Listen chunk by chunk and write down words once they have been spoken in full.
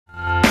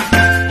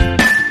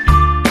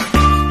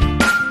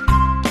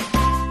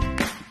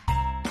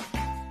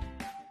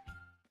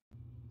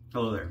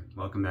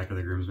welcome back to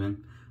The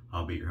Groomsman.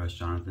 I'll be your host,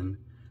 Jonathan.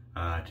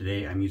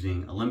 Today I'm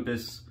using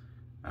Olympus.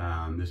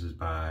 This is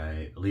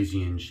by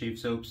Elysian shave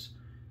soaps.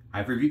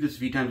 I've reviewed this a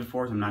few times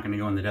before, so I'm not going to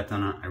go into depth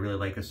on it. I really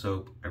like the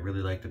soap. I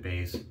really like the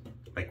base.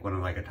 Like one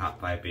of a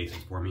top 5 bases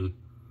for me.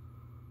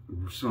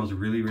 It smells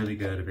really, really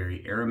good. A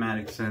very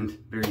aromatic scent,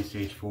 very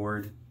stage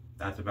forward.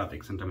 That's about the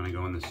extent I'm going to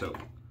go in the soap.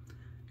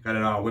 Got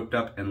it all whipped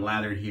up and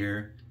lathered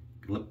here.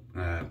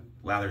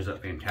 Lathers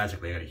up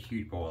fantastically. I got a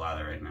huge bowl of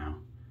lather right now.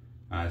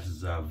 This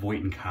is a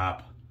Voight and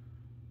Cop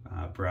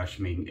brush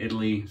made in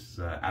Italy. This is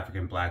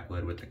African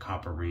blackwood with a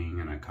copper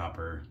ring and a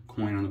copper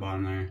coin on the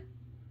bottom there.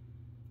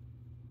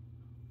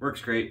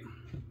 Works great.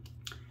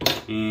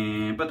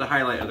 But the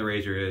highlight of the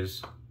razor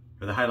is,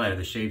 or the highlight of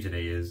the shave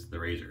today is the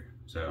razor.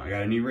 So I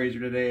got a new razor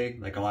today,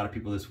 like a lot of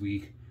people this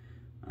week.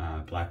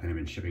 Blackland have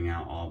been shipping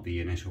out all the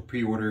initial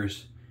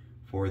pre-orders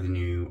for the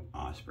new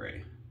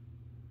Osprey.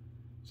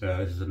 So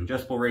this is an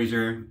adjustable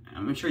razor.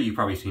 I'm sure you've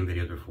probably seen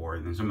videos before.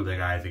 And then some of the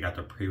guys, they got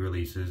the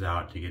pre-releases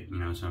out to get,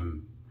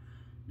 some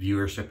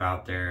viewership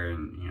out there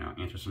and,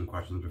 answer some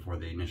questions before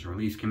the initial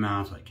release came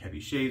out. So like Heavy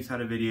Shades had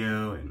a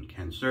video and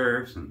Ken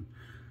Surfs and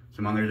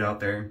some others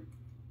out there.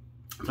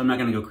 So I'm not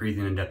gonna go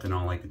crazy in depth in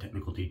all like the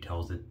technical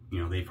details that,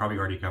 they've probably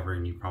already covered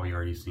and you've probably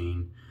already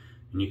seen.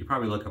 And you could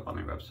probably look up on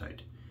their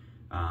website.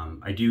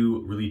 I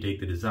do really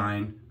dig the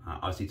design.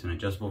 Obviously it's an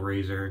adjustable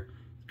razor.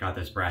 Got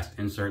this brass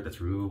insert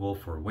that's removable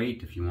for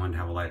weight if you want to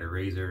have a lighter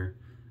razor.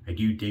 I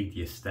do dig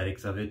the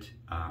aesthetics of it.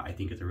 I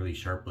think it's a really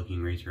sharp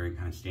looking razor and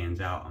kind of stands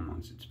out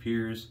amongst its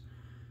peers.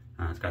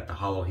 It's got the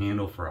hollow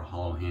handle for a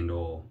hollow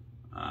handle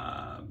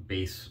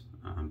base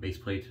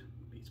plate,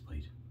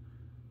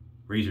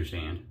 razor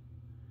stand.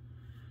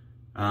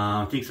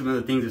 I think some of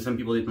the things that some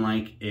people didn't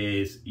like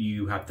is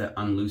you have to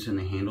unloosen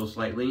the handle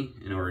slightly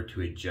in order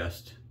to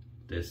adjust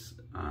this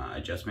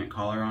adjustment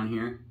collar on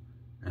here.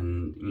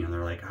 And,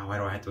 they're like, oh, why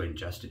do I have to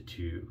adjust it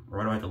or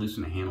why do I have to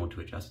loosen the handle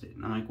to adjust it?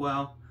 And I'm like,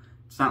 well,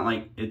 it's not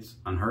like it's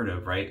unheard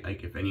of, right?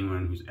 Like if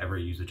anyone who's ever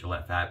used a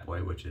Gillette Fat Boy,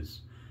 which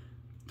is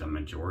the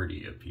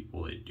majority of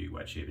people that do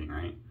wet shaving,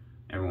 right?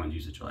 Everyone's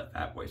used a Gillette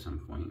Fat Boy at some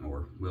point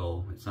or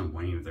will at some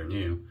point, even if they're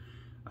new.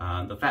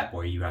 The Fat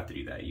Boy, you have to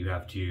do that. You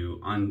have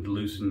to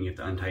unloosen, you have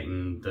to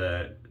untighten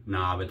the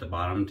knob at the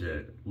bottom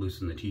to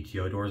loosen the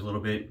TTO doors a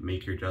little bit,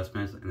 make your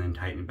adjustments, and then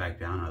tighten it back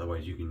down.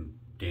 Otherwise you can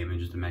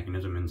damage the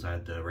mechanism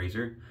inside the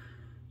razor.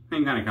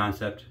 Same kind of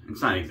concept.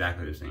 It's not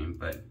exactly the same,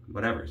 but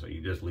whatever. So you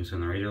just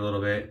loosen the razor a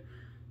little bit,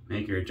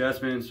 make your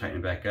adjustments, tighten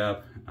it back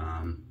up.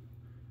 The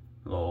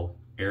little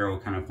arrow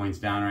kind of points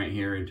down right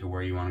here into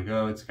where you want to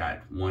go. It's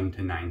got 1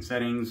 to 9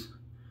 settings,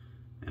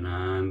 and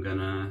I'm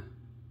gonna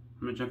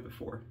jump at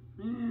 4.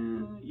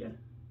 Yeah,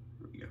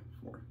 there we go,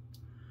 4.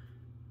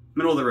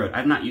 Middle of the road.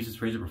 I've not used this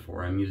razor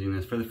before. I'm using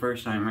this for the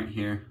first time right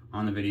here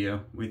on the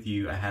video with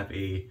you. I have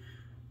a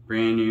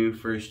brand new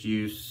first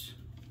use,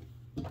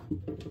 I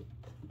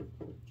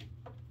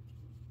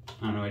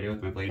don't know what I did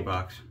with my blade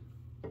box,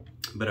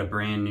 but a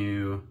brand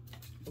new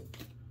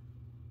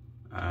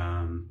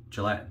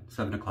Gillette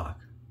 7 o'clock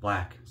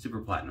black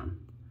super platinum.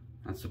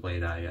 That's the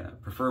blade I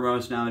prefer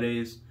most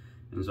nowadays,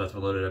 and so that's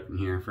what I loaded up in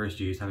here. First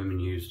use, haven't been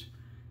used.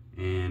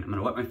 And I'm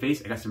gonna wet my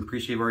face. I got some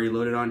pre-shave already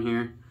loaded on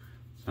here,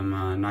 some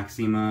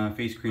Noxzemma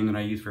face cream that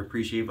I use for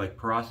pre-shave like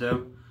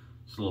Parasso.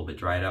 It's a little bit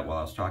dried out while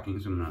I was talking,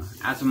 so I'm gonna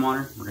add some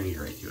water. We're gonna get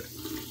right to it.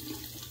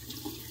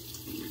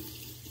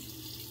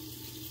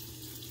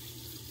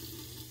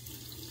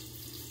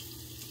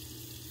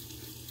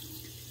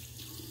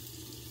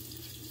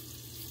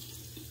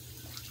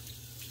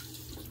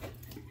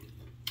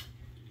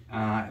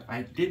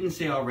 I didn't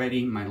say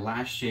already, my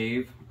last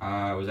shave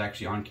was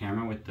actually on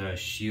camera with the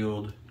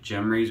Shield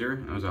Gem Razor.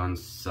 It was on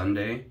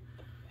Sunday,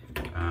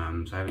 so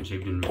I haven't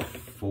shaved in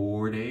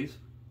 4 days.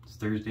 It's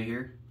Thursday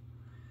here.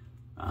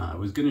 I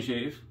was gonna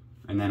shave,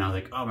 and then I was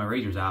like, oh, my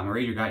razor's out. My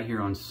razor got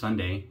here on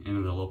Sunday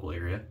into the local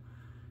area,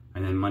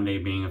 and then Monday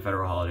being a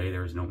federal holiday,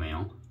 there was no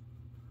mail.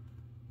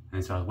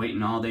 And so I was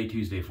waiting all day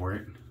Tuesday for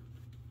it,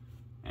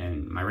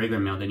 and my regular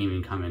mail didn't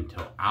even come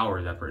until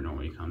hours after it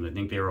normally comes. I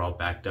think they were all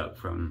backed up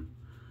from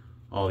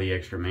all the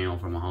extra mail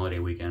from a holiday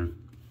weekend,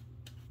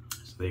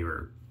 so they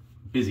were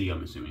busy,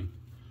 I'm assuming.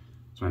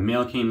 So my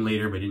mail came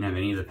later, but didn't have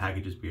any of the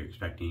packages we were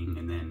expecting,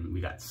 and then we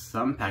got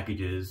some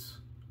packages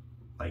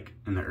like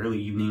in the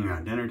early evening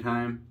around dinner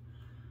time,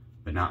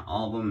 but not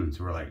all of them. And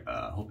so we're like,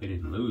 hope they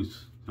didn't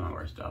lose some of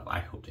our stuff.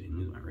 I hope they didn't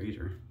lose my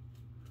razor.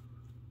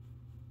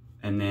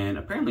 And then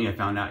apparently I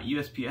found out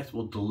USPS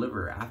will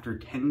deliver after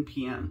 10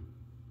 p.m.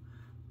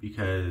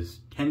 because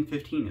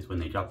 10:15 is when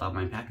they dropped off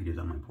my packages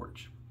on my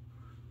porch,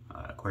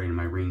 according to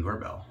my Ring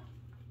doorbell.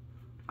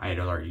 I had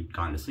already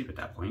gone to sleep at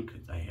that point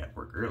because I had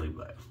work early,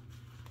 but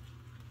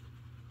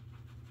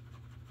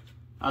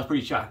I was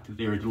pretty shocked that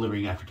they were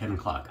delivering after 10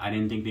 o'clock. I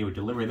didn't think they would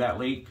deliver that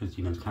late because,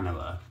 it's kind of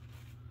a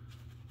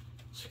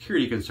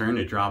security concern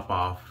to drop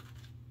off.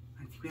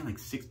 I think we had like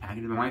 6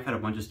 packages. My wife had a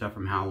bunch of stuff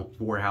from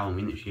for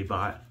Halloween that she had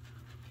bought,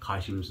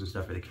 costumes and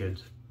stuff for the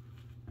kids,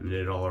 and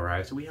it all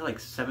arrived. So we had like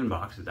 7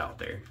 boxes out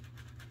there.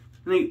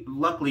 And they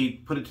luckily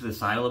put it to the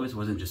side a little bit so it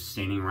wasn't just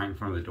standing right in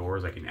front of the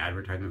doors like an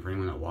advertisement for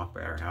anyone that walked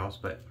by our house,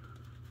 but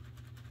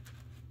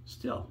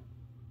still,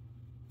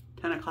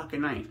 10 o'clock at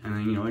night. And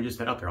then, you know, I just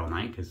sat out there all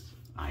night because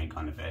I had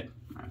gone to bed.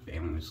 My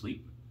family was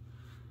asleep.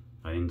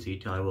 I didn't see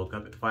it till I woke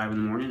up at 5 in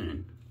the morning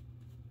and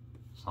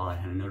saw I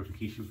had a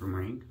notification from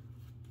Ring.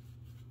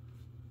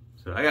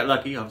 So I got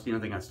lucky. Obviously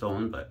nothing got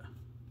stolen, but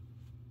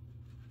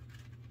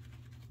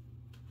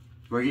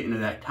we're getting to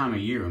that time of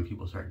year when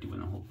people start doing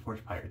the whole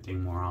porch pirate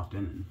thing more often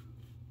and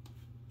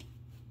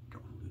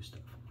don't want to lose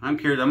stuff. I'm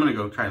curious. I'm going to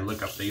go try to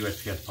look up the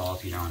USPS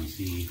policy now and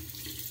see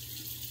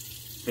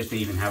if they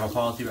even have a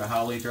policy about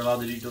how late they're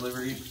allowed to do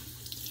delivery.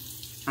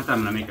 Not that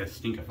I'm going to make a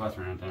stink of fuss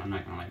or anything. I'm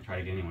not going to like try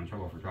to get anyone in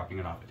trouble for dropping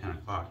it off at 10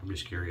 o'clock. I'm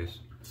just curious.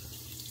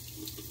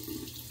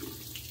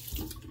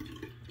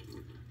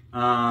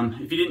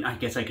 If you didn't, I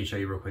guess I could show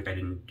you real quick. I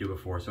didn't do it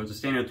before. So it's a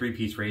standard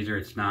 3-piece razor.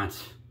 It's not,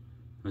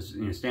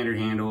 you know, standard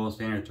handle,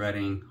 standard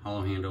threading,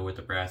 hollow handle with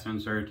the brass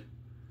insert.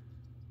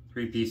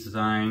 3-piece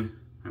design.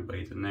 My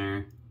blade's in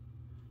there.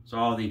 So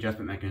all the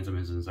adjustment mechanism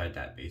is inside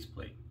that base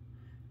plate.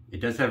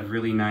 It does have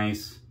really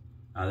nice,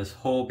 this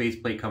whole base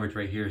plate coverage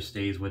right here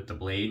stays with the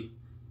blade.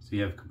 So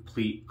you have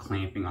complete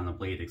clamping on the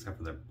blade except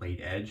for the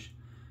blade edge.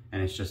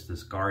 And it's just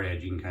this guard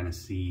edge. You can kind of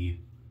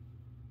see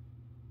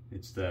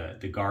it's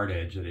the guard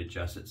edge that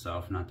adjusts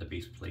itself, not the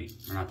base plate,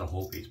 or not the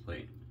whole base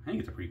plate. I think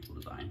it's a pretty cool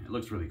design. It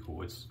looks really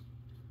cool. It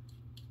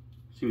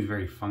seems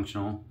very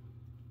functional.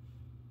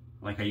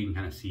 I like how you can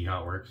kind of see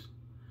how it works.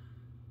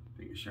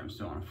 Making sure I'm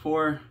still on a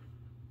 4.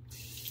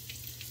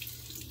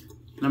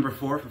 Number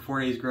 4 for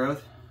 4 days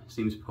growth.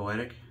 Seems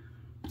poetic.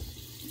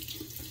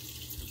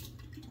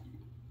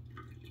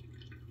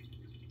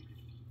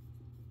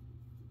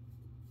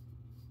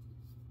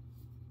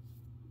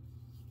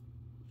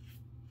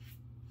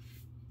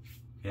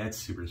 Yeah, it's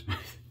super smooth.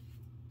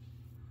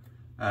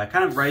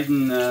 Kind of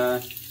riding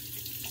the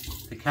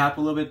cap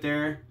a little bit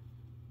there.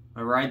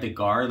 I ride the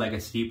guard like a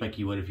steep like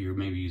you would if you were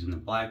maybe using the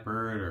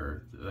Blackbird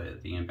or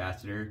the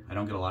Ambassador. I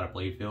don't get a lot of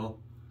blade feel,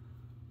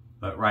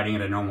 but riding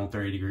at a normal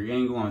 30-degree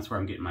angle, that's where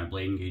I'm getting my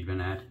blade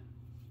engagement at.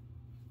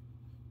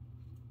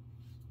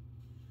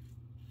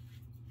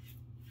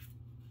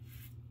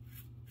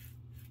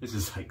 This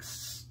is like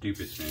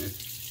stupid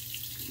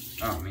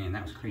smooth. Oh man,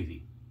 that was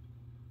crazy.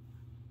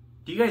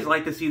 Do you guys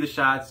like to see the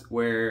shots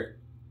where,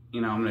 you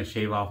know, I'm going to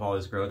shave off all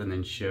this growth and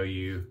then show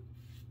you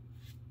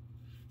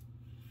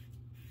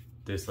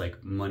this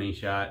like money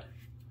shot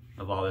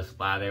of all this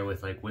lather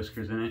with like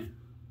whiskers in it?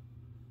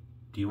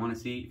 Do you want to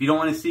see? If you don't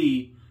want to see,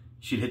 you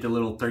should hit the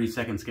little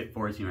 30-second skip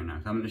forward scene right now.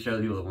 So I'm going to show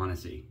the people that want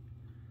to see.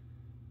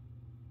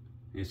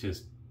 It's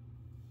just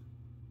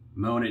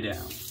mowing it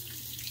down.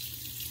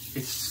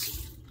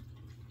 This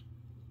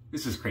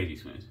is crazy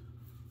smooth.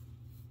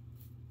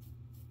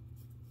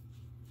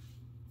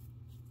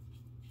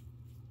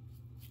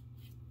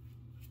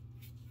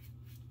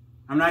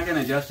 I'm not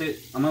gonna adjust it.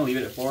 I'm gonna leave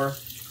it at 4.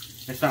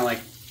 It's not like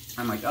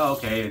I'm like, oh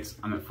okay,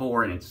 I'm at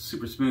 4 and it's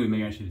super smooth.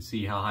 Maybe I should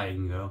see how high I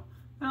can go.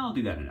 I'll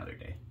do that another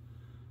day.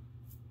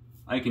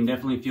 I can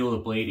definitely feel the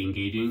blade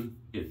engaging.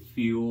 It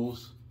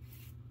feels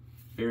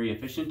very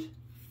efficient.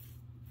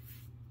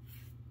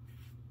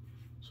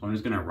 So I'm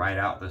just gonna ride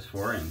out this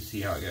 4 and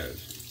see how it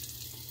goes.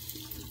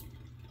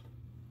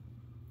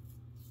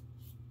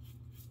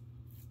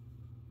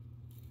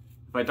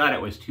 If I thought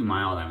it was too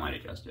mild, I might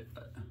adjust it,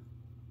 but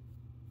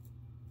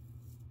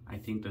I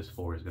think this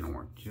 4 is going to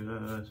work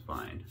just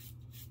fine.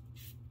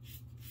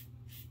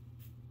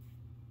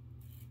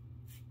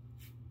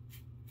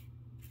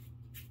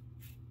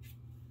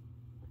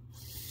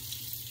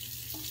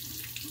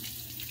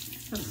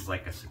 This is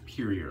like a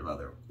superior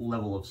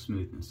level of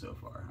smoothness so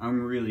far.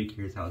 I'm really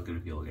curious how it's going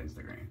to feel against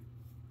the grain.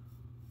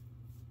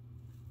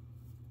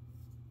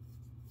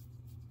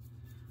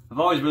 I've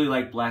always really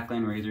liked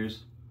Blackland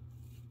razors.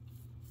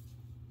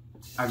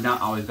 I've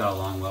not always got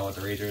along well with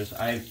the razors.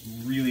 I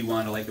really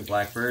wanted to like the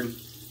Blackbird.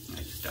 I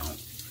just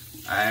don't.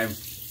 I've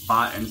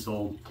bought and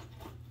sold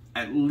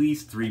at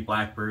least 3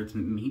 Blackbirds,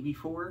 maybe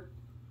 4.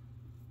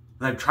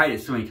 I've tried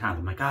it so many times.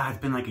 I'm like,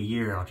 it's been like a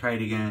year. I'll try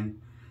it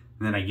again.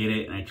 And then I get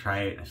it and I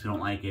try it and I still don't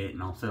like it.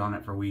 And I'll sit on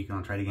it for a week and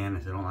I'll try it again and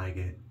I still don't like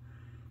it.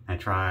 And I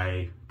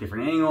try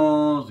different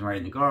angles and right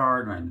in the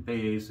guard, right in the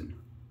base, and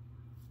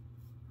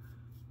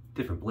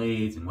different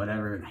blades and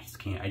whatever. And I just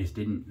can't. I just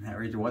didn't. That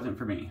razor wasn't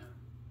for me.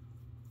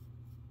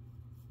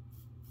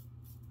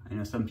 I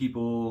know some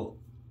people,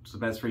 it's the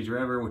best razor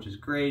ever, which is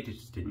great. It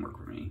just didn't work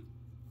for me.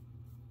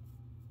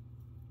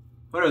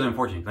 But it was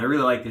unfortunate, because I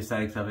really like the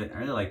aesthetics of it. I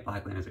really like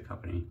Blackland as a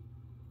company.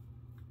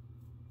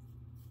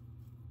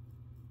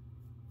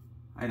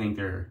 I think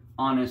they're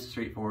honest,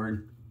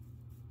 straightforward.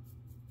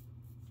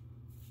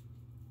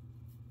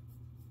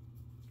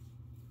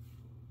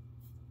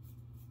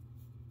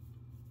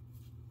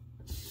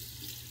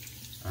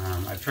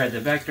 I've tried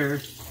the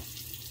Vector.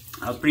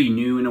 I was pretty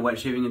new into wet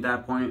shaving at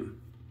that point.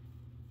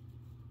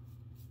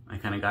 I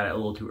kind of got it a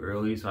little too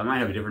early, so I might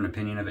have a different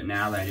opinion of it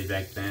now than I did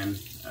back then.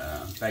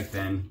 Back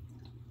then,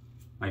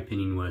 my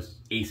opinion was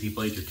AC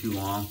blades are too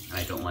long, and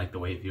I don't like the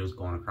way it feels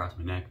going across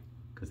my neck.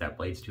 because that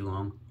blade's too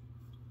long.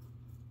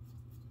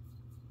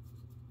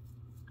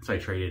 So I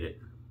traded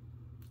it.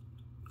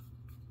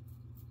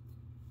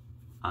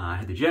 I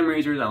had the gem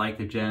razors. I like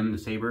the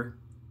saber.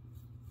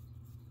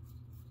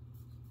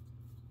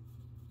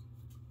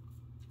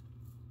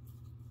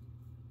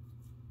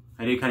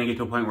 I did kind of get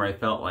to a point where I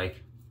felt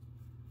like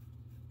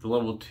the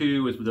level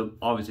 2 was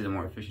obviously the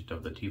more efficient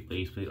of the two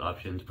base plate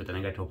options, but then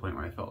I got to a point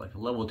where I felt like the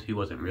level 2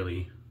 wasn't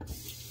really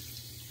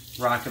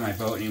rocking my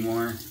boat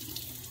anymore.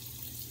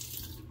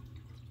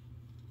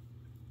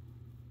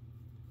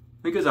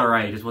 I think it was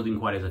alright, it just wasn't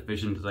quite as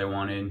efficient as I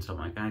wanted, so I'm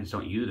like, I just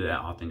don't use it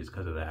that often just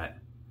because of that.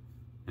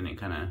 And it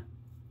kind of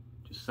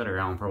just sat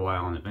around for a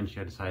while, and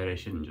eventually I decided I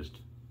shouldn't just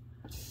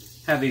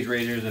have these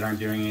razors that aren't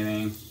doing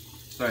anything.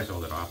 So I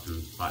sold it off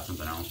and bought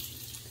something else.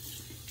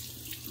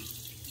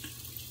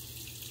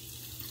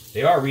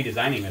 They are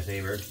redesigning the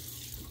saber.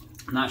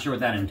 I'm not sure what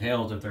that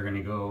entails, if they're going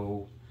to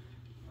go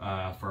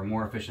for a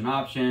more efficient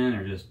option,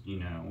 or just, you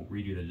know,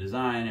 redo the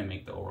design and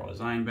make the overall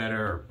design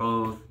better, or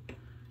both.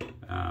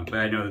 But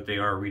I know that they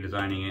are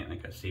redesigning it,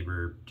 like a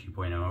Saber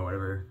 2.0 or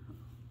whatever.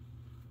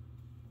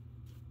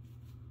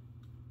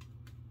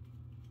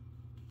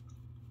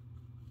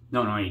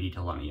 Don't know any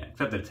details on it yet,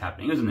 except that it's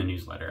happening. It was in the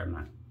newsletter. I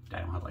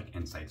don't have like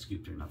inside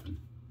scoops or nothing.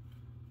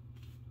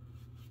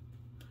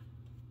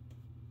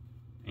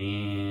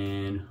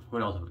 And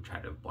what else have I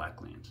tried of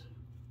Blacklands?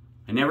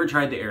 I never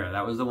tried the Arrow.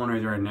 That was the one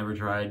razor I never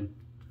tried.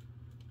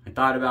 I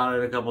thought about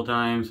it a couple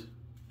times,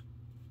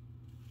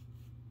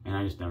 and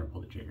I just never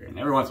pulled the trigger. And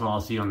every once in a while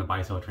I'll see it on the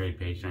buy sell trade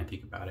page and I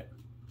think about it.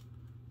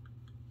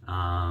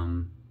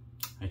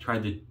 I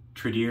tried the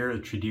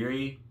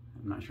Tradere.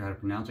 I'm not sure how to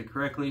pronounce it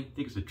correctly. I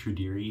think it's a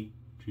Tradere.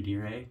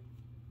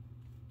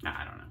 Nah,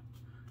 I don't know.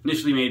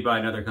 Initially made by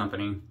another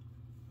company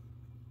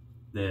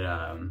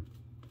that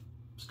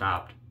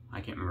stopped. I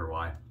can't remember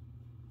why.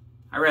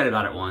 I read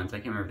about it once. I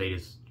can't remember if they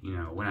just, you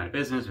know, went out of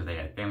business or they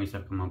had family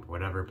stuff come up or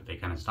whatever, but they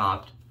kind of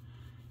stopped.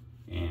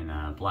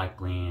 And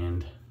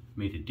Blackland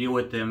made a deal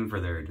with them for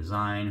their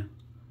design.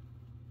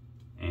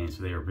 And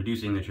so they were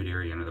producing the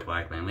Tradere under the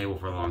Blackland label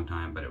for a long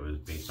time, but it was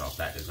based off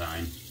that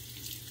design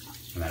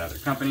from that other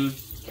company.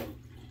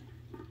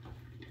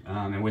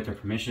 And with their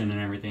permission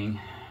and everything.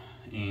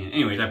 And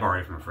anyways, I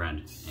borrowed it from a friend,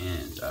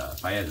 and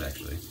Fayez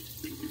actually.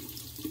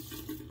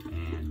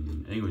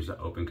 And I think it was the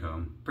open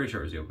comb. Pretty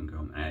sure it was the open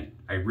comb. And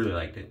I really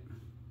liked it.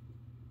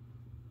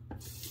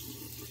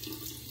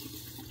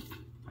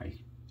 I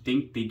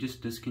think they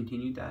just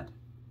discontinued that,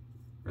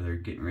 or they're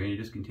getting ready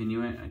to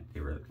discontinue it.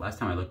 Last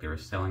time I looked, they were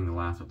selling the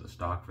last of the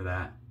stock for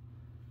that,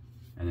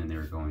 and then they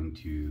were going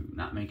to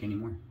not make any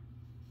more.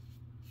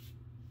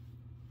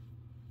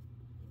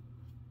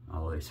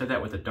 Although they said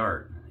that with the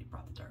dart, and they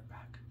brought the dart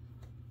back.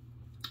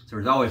 So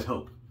there's always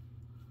hope,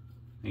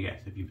 I guess,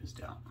 if you missed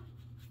out.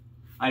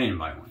 I didn't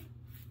buy one.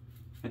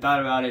 I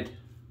thought about it.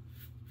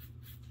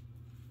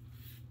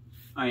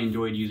 I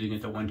enjoyed using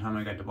it the one time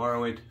I got to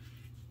borrow it.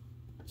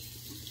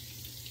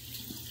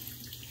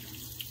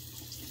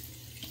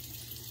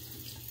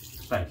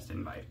 But I just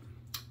didn't buy it.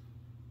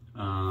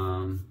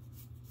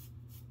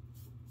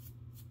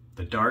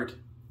 The dart,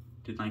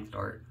 didn't like the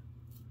dart.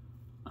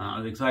 I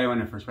was excited when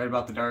I first read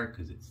about the dart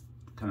because it's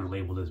kind of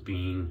labeled as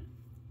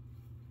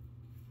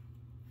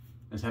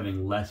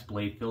having less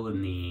blade fill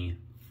than the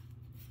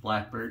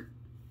Blackbird.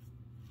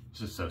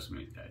 It's just so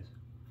smooth, guys.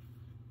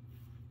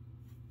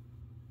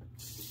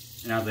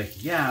 And I was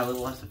like, yeah, a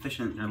little less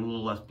efficient and a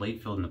little less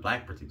blade fill than the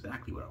Blackbird's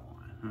exactly what I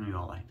want. I know you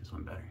all like this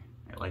one better.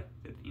 I like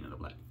that, you know,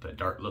 the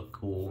dart looked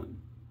cool, and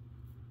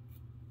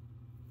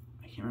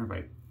I can't remember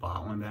if I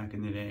bought one back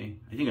in the day.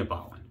 I think I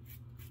bought one.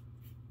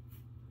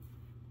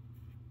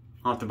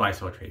 I'll have to buy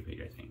sell trade page,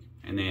 I think.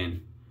 And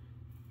then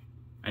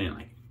I didn't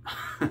like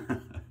it.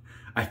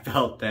 I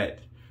felt that,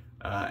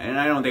 and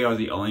I don't think I was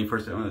the only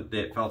person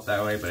that felt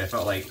that way, but I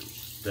felt like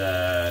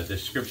the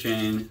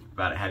description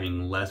about it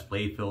having less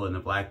blade fill than the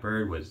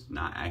Blackbird was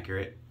not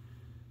accurate.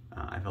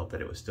 I felt that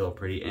it was still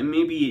pretty, and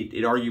maybe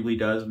it arguably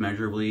does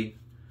measurably.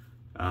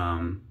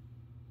 I'm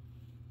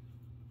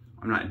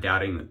not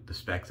doubting the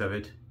specs of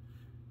it,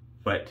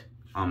 but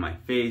on my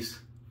face,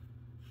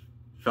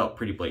 felt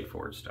pretty blade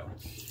forward still.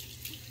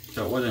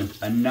 So it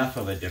wasn't enough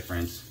of a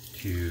difference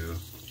to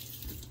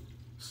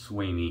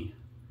sway me.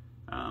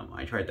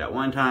 I tried that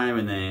one time,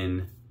 and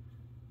then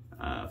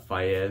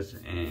Fayez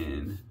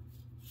and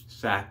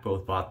Sack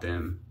both bought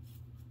them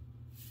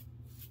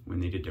when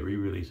they did the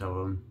re-release of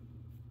them.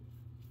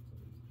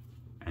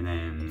 And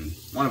then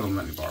one of them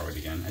let me borrow it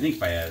again. I think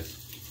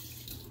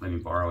Fayez let me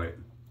borrow it.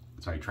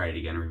 So I tried it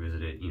again,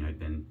 revisit it. You know, it'd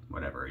been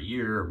whatever, a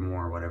year or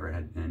more, whatever it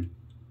had been.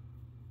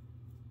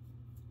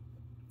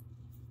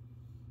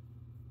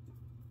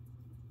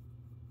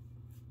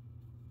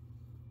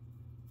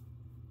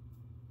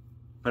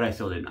 But I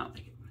still did not like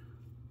it.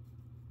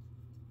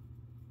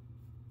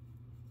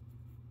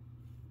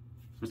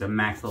 It was the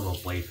max level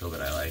of blade fill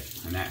that I like,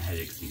 and that had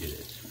exceeded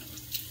it.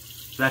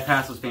 So that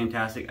pass was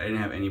fantastic. I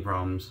didn't have any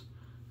problems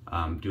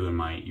doing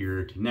my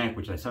ear to neck,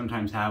 which I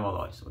sometimes have,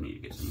 although I still need to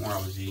get some more,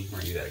 obviously. We're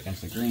gonna do that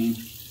against the grain.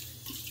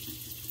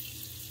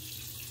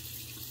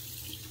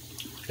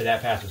 So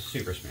that pass was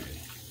super smooth.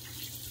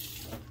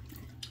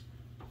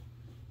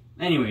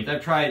 Anyways,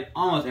 I've tried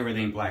almost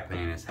everything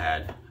Blackland has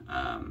had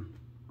on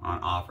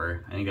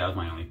offer. I think that was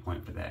my only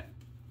point for that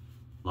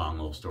long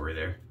little story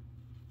there.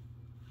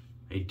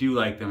 I do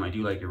like them. I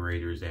do like the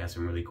razors. They have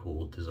some really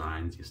cool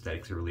designs. The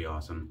aesthetics are really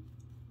awesome.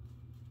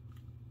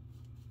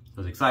 I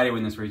was excited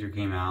when this razor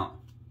came out.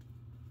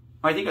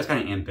 I think I was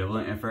kind of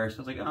ambivalent at first.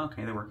 I was like, oh,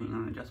 okay, they're working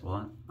on an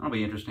adjustable. That'll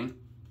be interesting.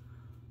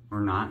 Or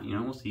not, you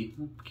know, we'll see.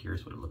 I'm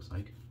curious what it looks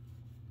like.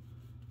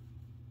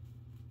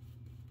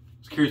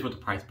 I was curious what the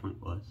price point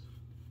was.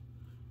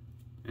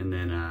 And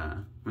then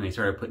when they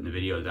started putting the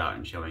videos out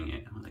and showing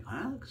it, I was like, oh,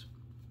 that looks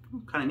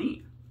kind of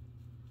neat.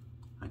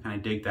 I kind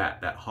of dig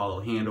that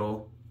hollow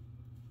handle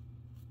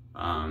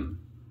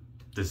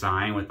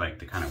design with like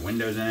the kind of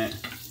windows in it.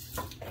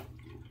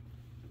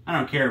 I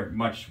don't care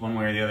much one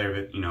way or the other,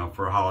 but you know,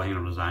 for a hollow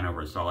handle design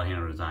over a solid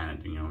handle design,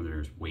 you know,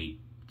 there's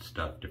weight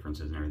stuff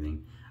differences and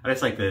everything. I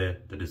just like the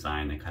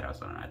design, the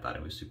cutouts on it. I thought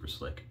it was super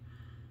slick.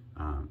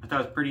 I thought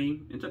it was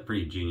it's a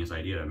pretty genius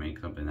idea to make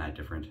something that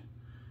different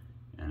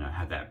and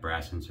have that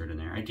brass insert in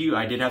there. I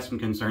did have some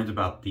concerns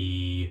about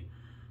the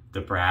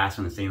brass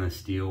and the stainless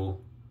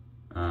steel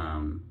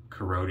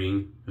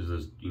corroding, because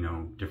those, you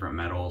know, different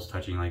metals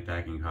touching like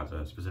that can cause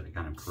a specific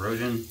kind of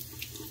corrosion.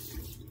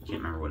 Can't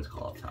remember what it's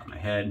called off the top of my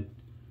head.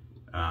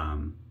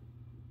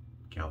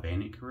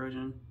 Galvanic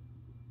corrosion,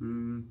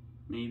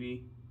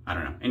 maybe, I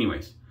don't know.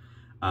 Anyways,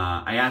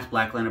 I asked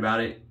Blackland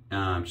about it,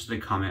 just a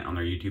comment on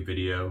their YouTube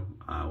video,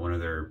 one of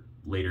their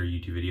later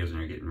YouTube videos, and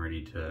they're getting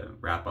ready to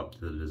wrap up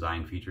the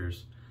design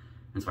features.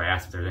 And so I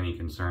asked if there's any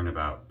concern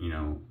about, you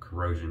know,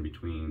 corrosion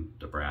between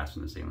the brass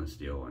and the stainless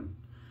steel, and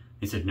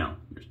they said no,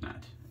 there's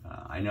not.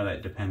 I know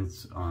that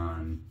depends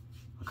on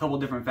a couple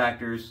different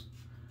factors.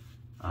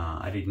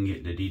 I didn't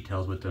get the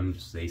details with them,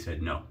 so they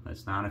said no,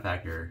 that's not a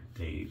factor.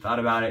 They thought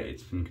about it,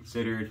 it's been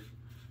considered,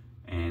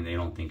 and they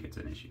don't think it's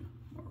an issue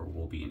or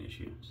will be an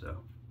issue. So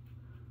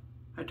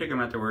I took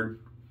them at their word.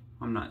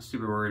 I'm not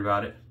super worried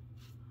about it.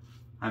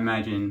 I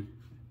imagine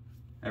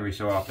every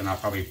so often I'll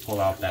probably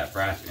pull out that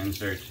brass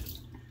insert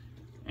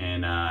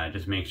and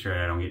just make sure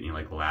I don't get any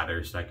like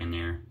lather stuck in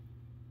there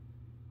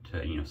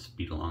to, you know,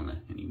 speed along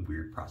any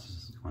weird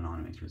processes going on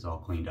and make sure it's all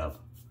cleaned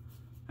up.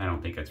 I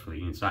don't think that's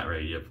really, it's not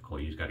really difficult.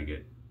 You just got to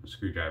get a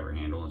screwdriver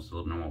handle. It's a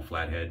little normal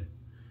flathead.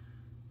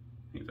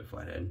 I think it's a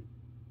flathead.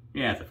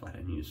 Yeah, it's a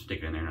flathead. You just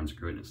stick it in there and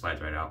unscrew it and it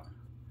slides right out.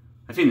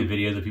 I've seen the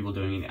videos of people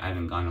doing it. I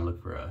haven't gone to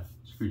look for a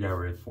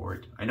screwdriver for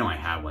it. I know I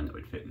have one that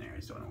would fit in there. I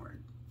just don't know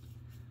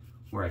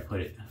where I put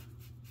it,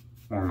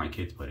 or where my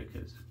kids put it,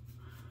 because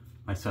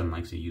my son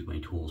likes to use my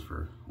tools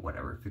for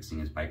whatever, fixing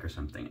his bike or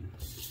something.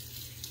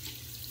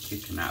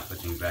 Kids cannot put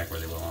things back where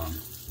they belong.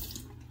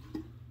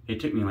 It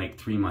took me like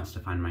 3 months to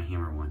find my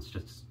hammer once,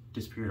 just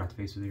disappeared off the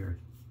face of the earth.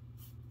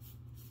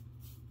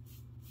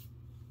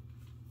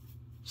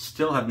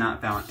 Still have not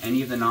found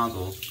any of the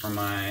nozzles for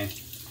my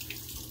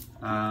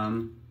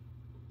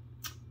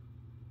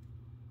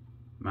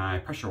my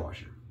pressure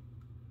washer.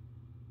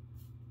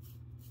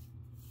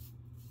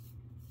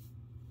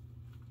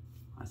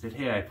 I said,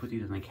 hey, I put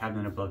these in the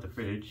cabinet above the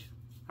fridge.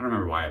 I don't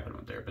remember why I put them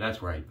up there, but that's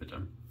where I put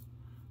them.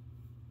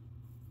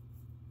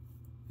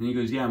 And he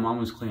goes, yeah, Mom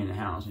was cleaning the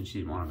house and she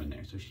didn't want them in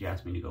there, so she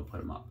asked me to go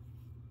put them up.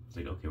 I was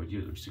like, okay, what'd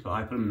you do? She's like, oh,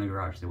 I put them in the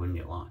garage so they wouldn't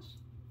get lost.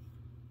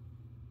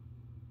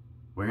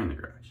 Where in the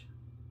garage?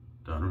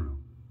 I don't know.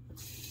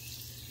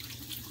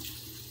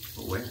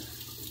 But where?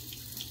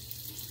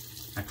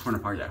 I torn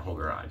apart that whole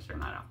garage. They're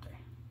not out there.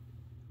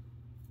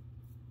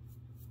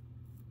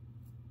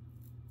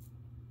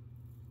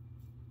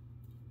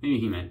 Maybe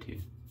he meant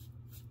to.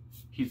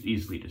 He's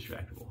easily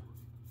distractible.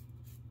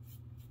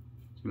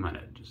 He might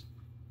have just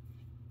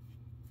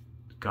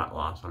got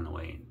lost on the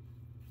way and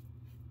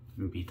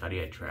maybe thought he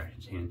had trash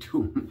in his hand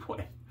to him.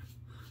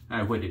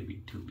 I wouldn't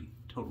be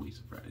totally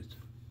surprised.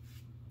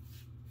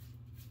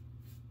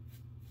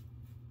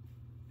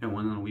 Got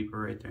one little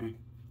weeper right there.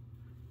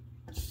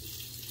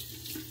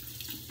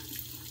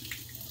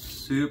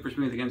 Super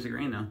smooth against the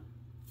grain though.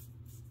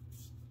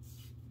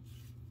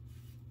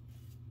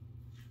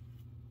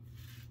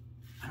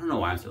 I don't know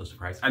why I'm so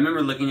surprised. I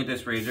remember looking at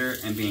this razor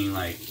and being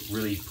like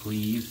really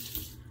pleased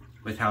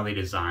with how they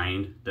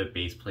designed the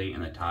base plate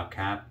and the top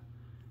cap.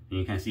 And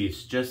you can see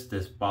it's just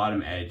this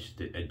bottom edge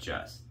that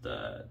adjusts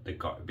the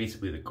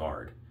basically the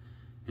guard.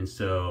 And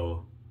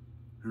so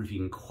I don't know if you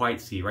can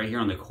quite see, right here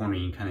on the corner,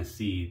 you can kind of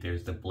see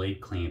there's the blade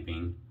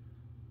clamping.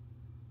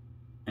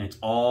 And it's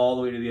all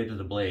the way to the edge of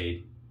the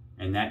blade,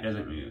 and that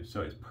doesn't move,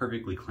 so it's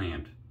perfectly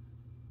clamped.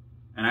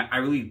 And I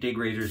really dig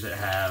razors that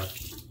have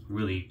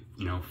really,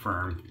 you know,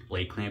 firm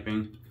blade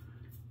clamping.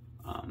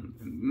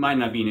 It might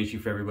not be an issue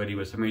for everybody,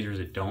 but some razors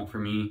that don't for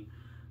me.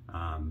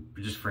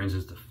 Just for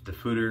instance, the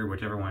Footer,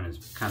 which everyone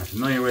is kind of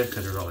familiar with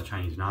because there's all the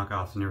Chinese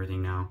knockoffs and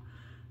everything now.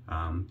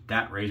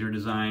 That razor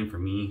design for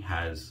me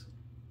has,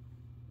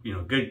 you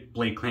know, good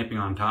blade clamping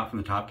on top from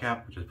the top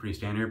cap, which is pretty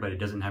standard, but it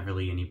doesn't have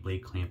really any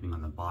blade clamping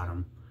on the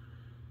bottom.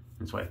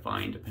 And so I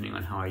find, depending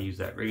on how I use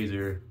that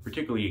razor,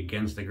 particularly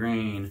against the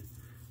grain,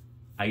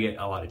 I get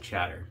a lot of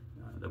chatter.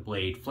 the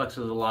blade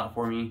flexes a lot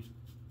for me.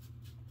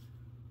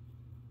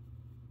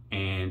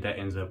 And that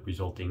ends up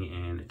resulting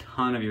in a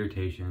ton of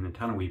irritation, a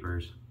ton of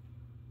weepers.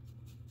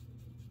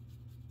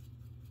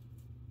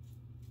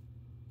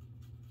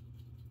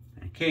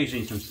 And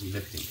occasionally some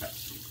significant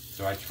cuts.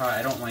 So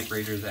I don't like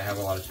razors that have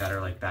a lot of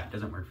chatter like that. It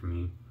doesn't work for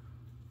me,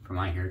 for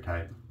my hair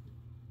type.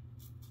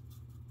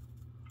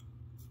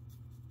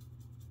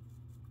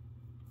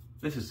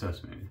 This is so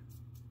smooth.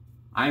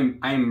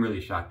 I'm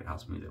really shocked at how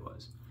smooth it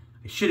was.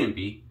 It shouldn't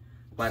be.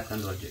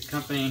 Blackland's a legit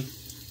company.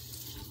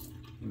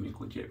 They make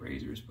legit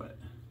razors, but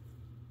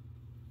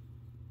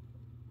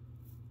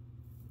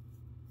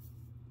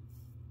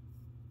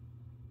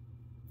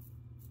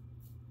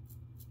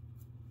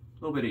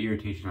a little bit of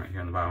irritation right here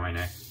on the bottom of my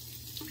neck.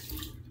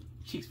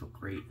 Cheeks feel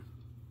great.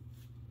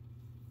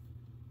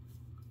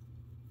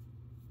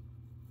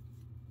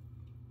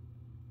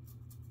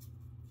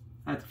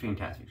 That's a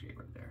fantastic shape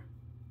right there.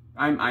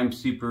 I'm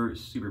super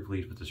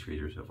pleased with this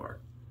razor so far.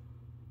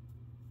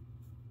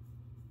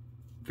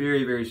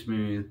 Very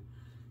smooth,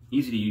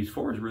 easy to use.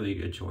 4 is really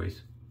a good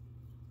choice.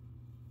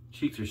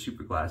 Cheeks are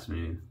super glass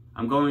smooth.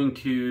 I'm going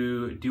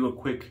to do a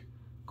quick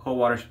cold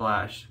water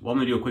splash. Well, I'm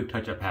gonna do a quick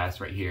touch-up pass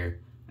right here,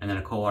 and then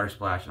a cold water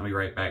splash. I'll be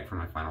right back for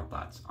my final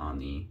thoughts on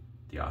the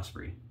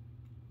Osprey.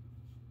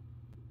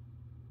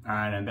 All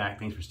right, I'm back.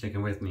 Thanks for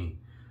sticking with me.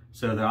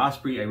 So the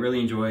Osprey, I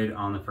really enjoyed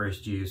on the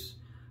first use.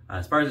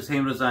 As far as the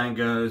handle design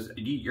goes,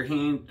 your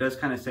hand does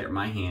kind of sit, or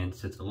my hand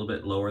sits a little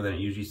bit lower than it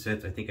usually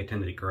sits. I think I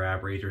tend to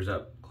grab razors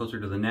up closer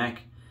to the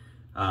neck.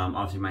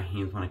 Obviously my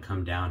hands want to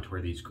come down to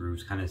where these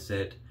grooves kind of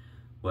sit,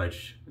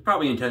 which is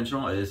probably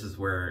intentional. This is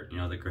where, you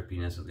know, the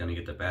grippiness is going to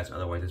get the best.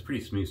 Otherwise, it's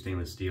pretty smooth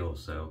stainless steel.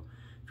 So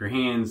if your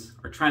hands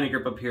are trying to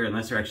grip up here,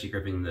 unless they're actually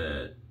gripping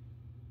the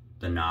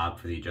knob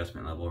for the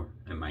adjustment level,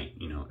 it might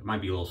be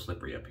a little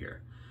slippery up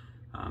here.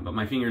 But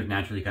my fingers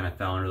naturally kind of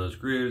fell under those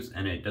grooves,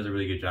 and it does a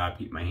really good job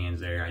keeping my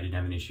hands there. I didn't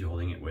have an issue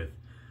holding it with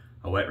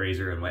a wet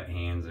razor and wet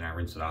hands, and I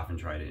rinsed it off and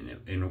tried it,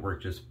 and it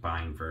worked just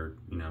fine for,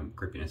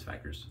 grippiness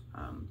factors.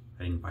 I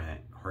didn't find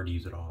it hard to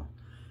use at all.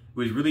 It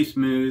was really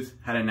smooth,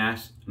 had a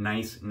nice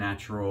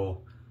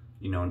natural,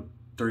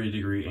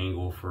 30-degree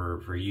angle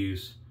for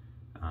use.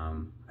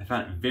 I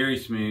found it very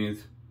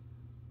smooth,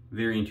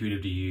 very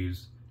intuitive to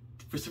use.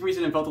 For some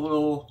reason, it felt a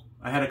little,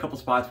 I had a couple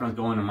spots when I was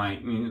going to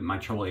my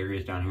trouble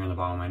areas down here on the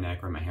bottom of my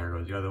neck where my hair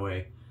goes the other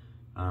way.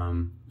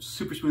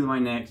 Super smooth on my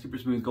neck, super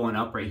smooth going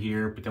up right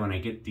here, but then when I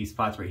get these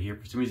spots right here,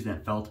 for some reason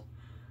it felt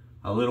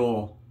a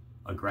little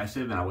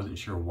aggressive, and I wasn't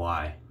sure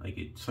why. Like,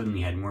 it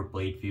suddenly had more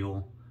blade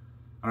feel.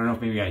 I don't know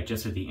if maybe I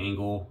adjusted the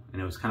angle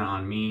and it was kind of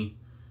on me.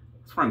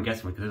 That's what I'm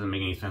guessing, because it doesn't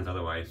make any sense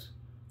otherwise.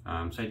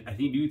 So I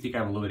do think I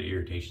have a little bit of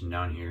irritation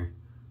down here.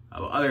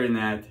 But other than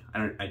that,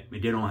 I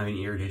didn't have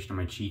any irritation on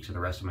my cheeks or the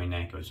rest of my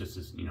neck. It was just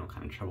this,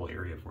 kind of trouble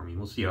area for me.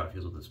 We'll see how it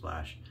feels with the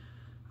splash.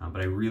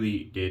 But I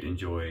really did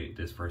enjoy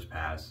this first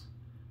pass.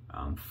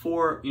 I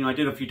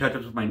did a few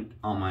touch-ups with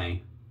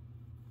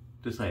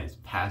this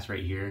like pass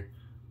right here,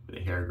 where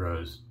the hair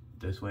grows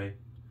this way.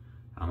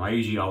 I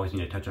usually always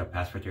need a touch-up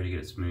pass right there to get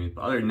it smooth.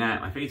 But other than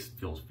that, my face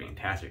feels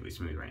fantastically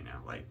smooth right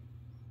now. Like,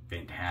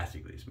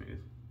 fantastically smooth.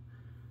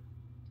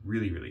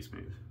 Really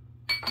smooth.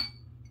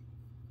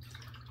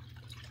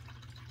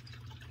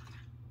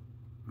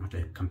 I'll have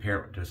to compare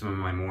it to some of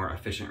my more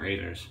efficient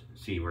razors,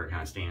 see where it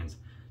kind of stands.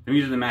 I'm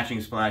using the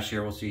matching splash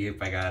here. We'll see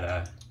if I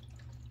got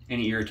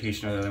any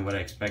irritation other than what I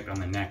expect on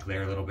the neck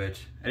there a little bit.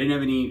 I didn't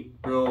have any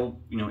real,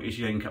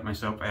 issues I can cut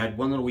myself. I had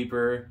one little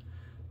weeper,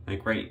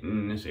 like right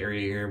in this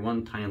area here,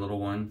 one tiny little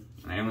one.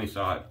 And I only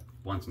saw it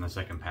once in the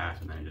second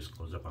pass, and then it just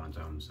closed up on its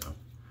own, so.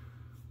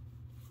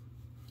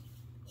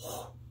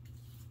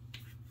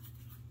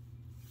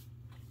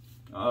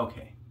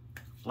 Okay,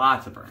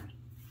 lots of burn.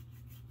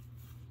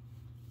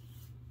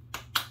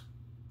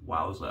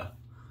 Wowza.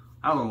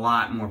 That was a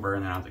lot more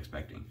burn than I was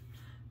expecting.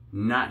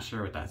 Not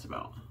sure what that's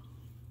about.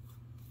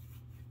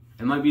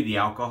 It might be the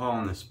alcohol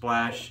on the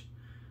splash.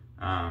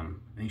 I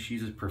think she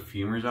uses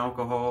perfumer's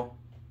alcohol.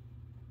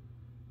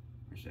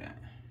 Where's that?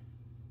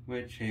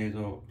 Witch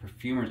hazel,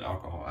 perfumer's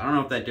alcohol. I don't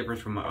know if that differs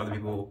from what other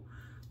people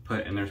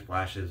put in their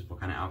splashes, what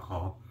kind of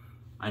alcohol.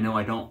 I know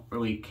I don't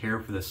really care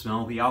for the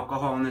smell of the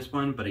alcohol in this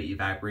one, but it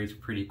evaporates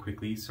pretty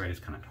quickly, so I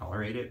just kind of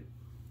tolerate it.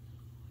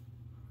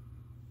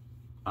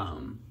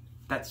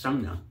 That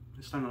stung though.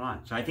 It stung a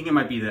lot. So I think it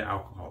might be the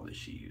alcohol that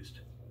she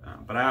used.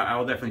 But I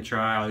will definitely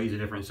try. I'll use a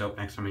different soap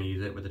next time I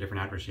use it with a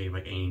different aftershave,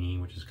 like A&E,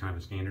 which is kind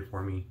of a standard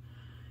for me.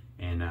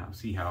 And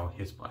see how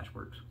his splash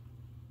works.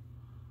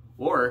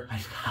 Or I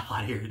just got a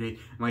lot of irritation.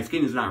 My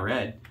skin is not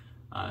red.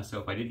 So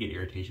if I did get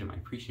irritation, my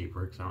pre-shave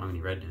works. I don't have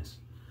any redness.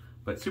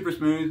 But super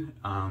smooth.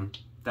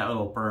 That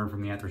little burn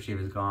from the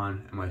aftershave is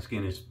gone. And my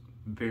skin is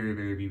very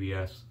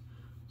BBS.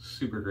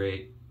 Super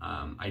great.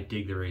 I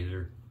dig the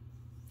razor.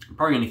 I'm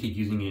probably going to keep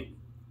using it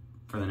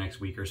for the next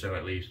week or so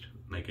at least,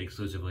 like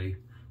exclusively,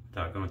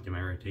 without going through my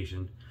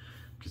irritation,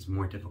 which is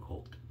more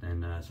difficult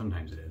than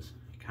sometimes it is.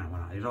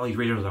 There's all these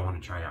razors I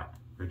want to try out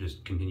or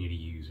just continue to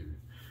use. Or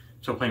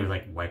still playing with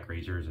like wet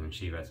razors and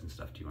shavettes and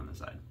stuff too on the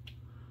side.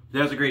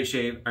 That was a great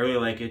shave. I really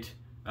like it.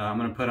 I'm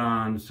gonna put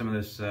on some of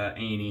this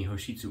A&E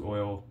Hoshitsu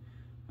oil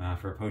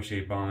for a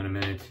post-shave balm in a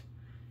minute,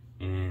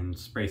 and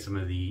spray some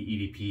of the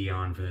EDP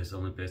on for this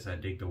Olympus. I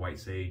dig the white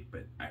sage,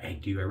 but I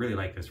really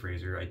like this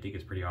razor. I think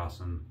it's pretty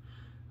awesome.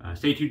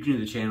 Stay tuned to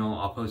the channel.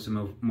 I'll post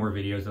some more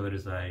videos of it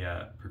as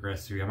I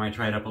progress through. I might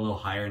try it up a little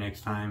higher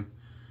next time.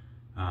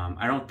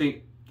 I don't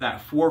think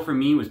that 4 for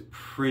me was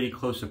pretty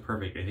close to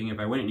perfect. I think if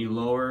I went any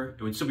lower,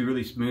 it would still be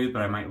really smooth,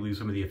 but I might lose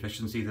some of the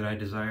efficiency that I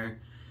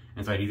desire.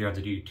 And so I'd either have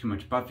to do too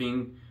much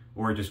buffing,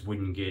 or it just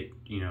wouldn't get,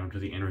 you know, to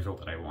the end result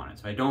that I wanted.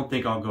 So I don't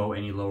think I'll go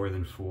any lower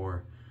than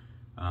 4.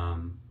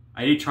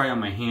 I did try on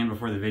my hand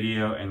before the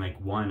video, and like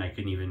 1, I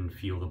couldn't even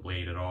feel the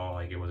blade at all.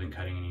 Like it wasn't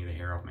cutting any of the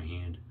hair off my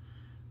hand.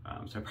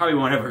 So I probably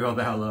won't ever go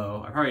that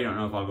low. I probably don't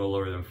know if I'll go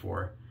lower than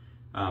 4.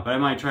 But I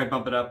might try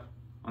bump it up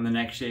on the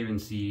next shave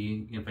and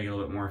see if I get a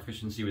little bit more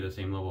efficiency with the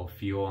same level of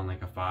feel on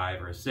like a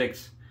 5 or a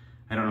 6.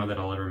 I don't know that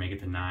I'll ever make it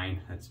to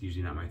 9. That's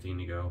usually not my thing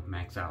to go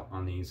max out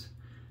on these.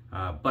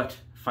 But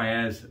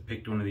Fayez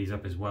picked one of these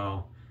up as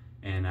well,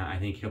 and I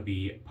think he'll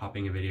be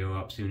popping a video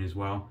up soon as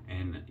well.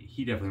 And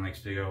he definitely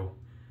likes to go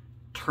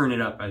turn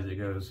it up as it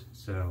goes.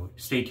 So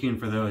stay tuned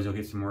for those. You'll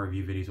get some more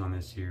review videos on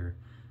this here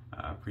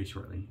pretty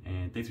shortly.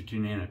 And thanks for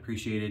tuning in. I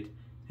appreciate it.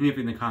 Hit me up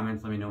in the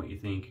comments. Let me know what you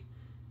think.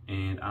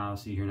 And I'll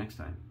see you here next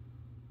time.